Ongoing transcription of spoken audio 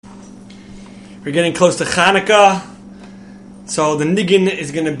We're getting close to Hanukkah. So the niggin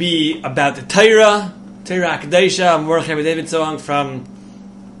is going to be about the Torah Hakdoshah, a Mordechai David song from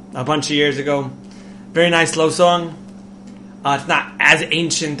a bunch of years ago. Very nice slow song. It's not as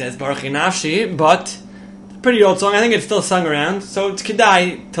ancient as Baruch Nafshi, but pretty old song. I think it's still sung around, so it's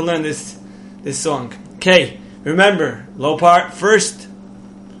kedai to learn this song. Okay, remember, low part first.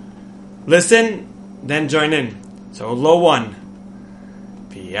 Listen, then join in. So low one.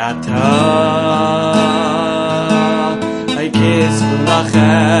 Piata Aikis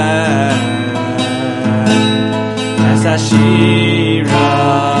Lachem Es Ashira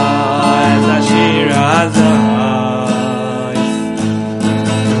Azais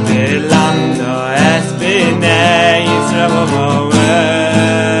Delanda Es Bnei Yisrael Moel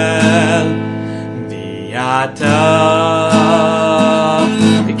Piata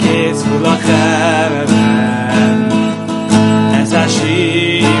Aikis Lachem Es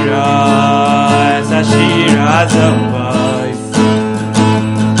Ashira Azais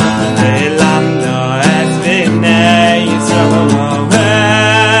Delanda Es Bnei Yisrael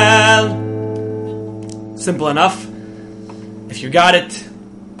Moel. Simple enough. If you got it,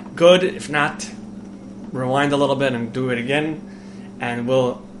 good. If not, rewind a little bit and do it again. And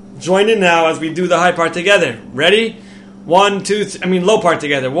we'll join in now as we do the high part together. Ready? 1, 2, low part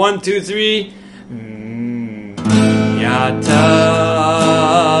together. 1, 2, 3. Yata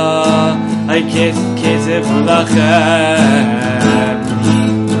I kiss it for lachem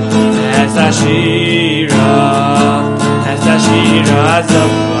Es Ashira Azavais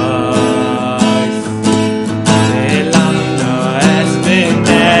Delando Es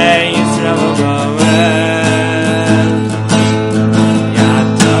Bnei Yisrael Moel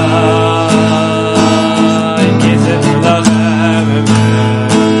Yata I kiss it for lachem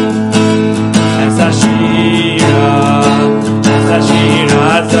Es Ashira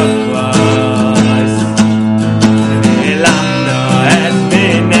Azavais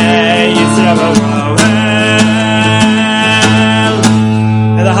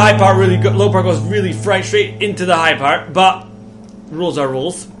part really good, low part goes really straight into the high part, but rules are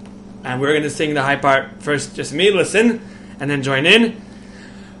rules, and we're going to sing the high part first, just me, listen, and then join in.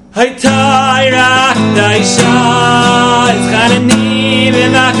 Hey Torah Hakdoshah Etzchaneni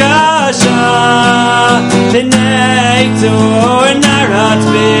b'makasha B'nei Tzur Narat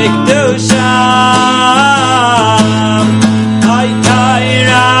b'Kdusha Hey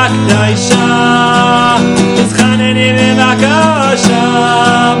Torah Hakdoshah Etzchaneni b'makasha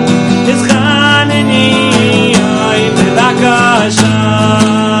Etzchaneni b'makasha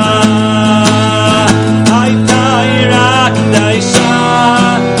Hey Torah Hakdoshah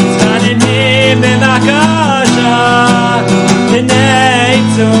B'makasha B'nei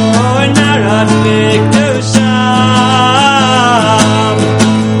Tzur Narat b'Kdusha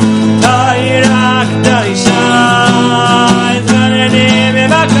Torah Hakdoshah Etzchaneni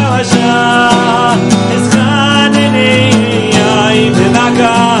b'makasha Etzchaneni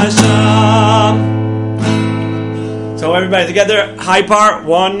b'makasha. So everybody together, high part,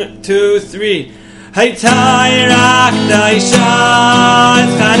 1, 2, 3. Hey Torah Hakdoshah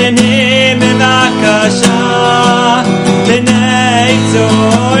Etzchaneni b'makasha B'nei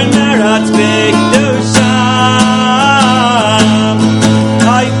Tzur Narat b'Kdusha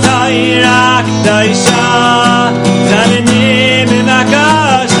Hey Torah Hakdoshah Etzchaneni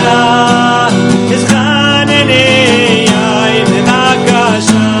b'makasha Etzchaneni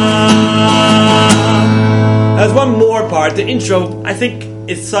b'makasha. There's one more part, the intro, I think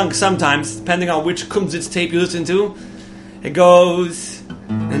it's sung sometimes, depending on which kumzitz tape you listen to. It goes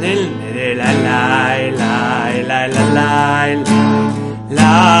la la la la la la la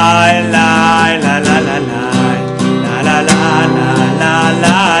la la la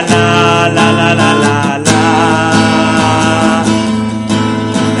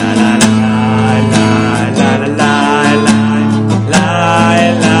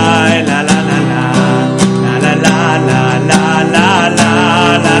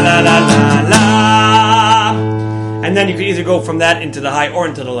and then you can either go from that into the high or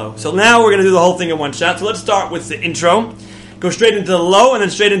into the low. So now we're going to do the whole thing in one shot. So let's start with the intro. Go straight into the low and then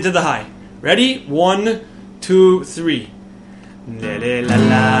straight into the high. Ready? 1, 2, 3. La la la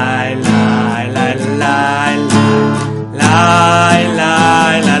la la la la la la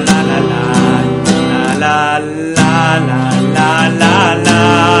la la la la la la.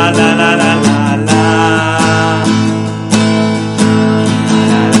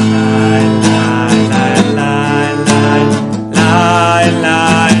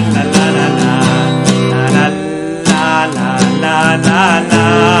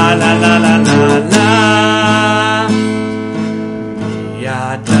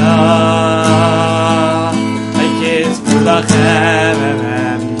 lachem.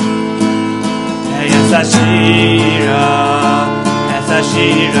 Es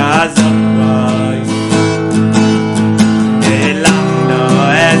ashira zoy. Elamno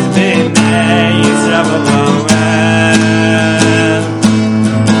es b'nei Yisrael b'oel.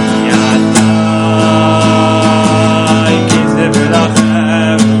 Yatai kizev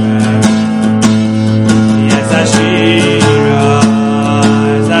lachem. Es ashira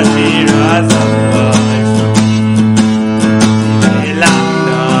zoy.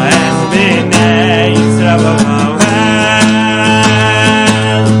 Elamno es b'nei Yisrael b'oel.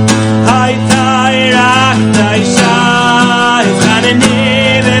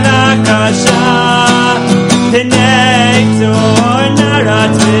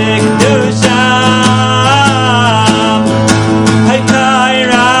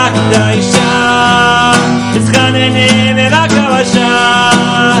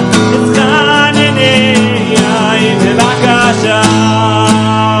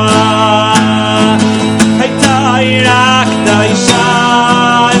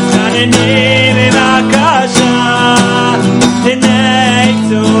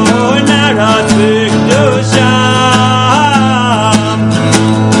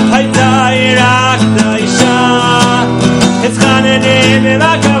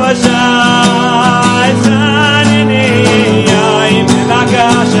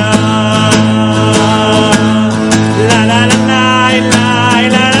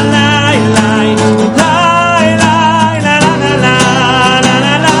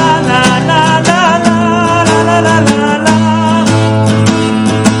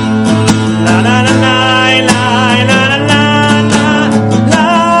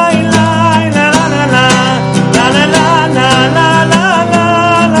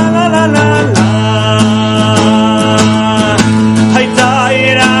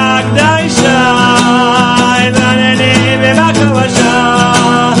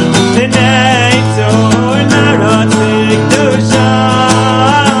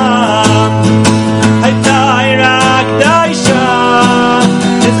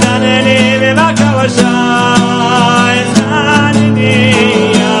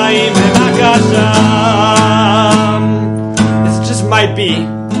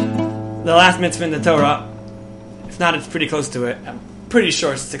 Mitzvah in the Torah. If not, it's pretty close to it. I'm pretty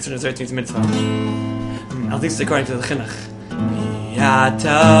sure it's 613th mitzvah. At least according to the Chinuch.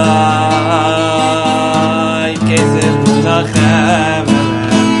 Yatai kezev lachem.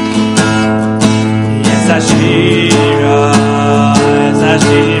 Yes, ashira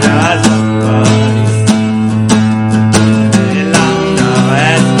zois. Elamno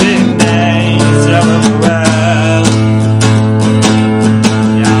es b'nei Yisrael b'oel.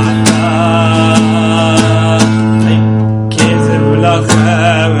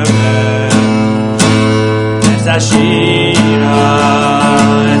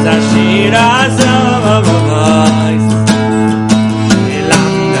 Es ashira zoy.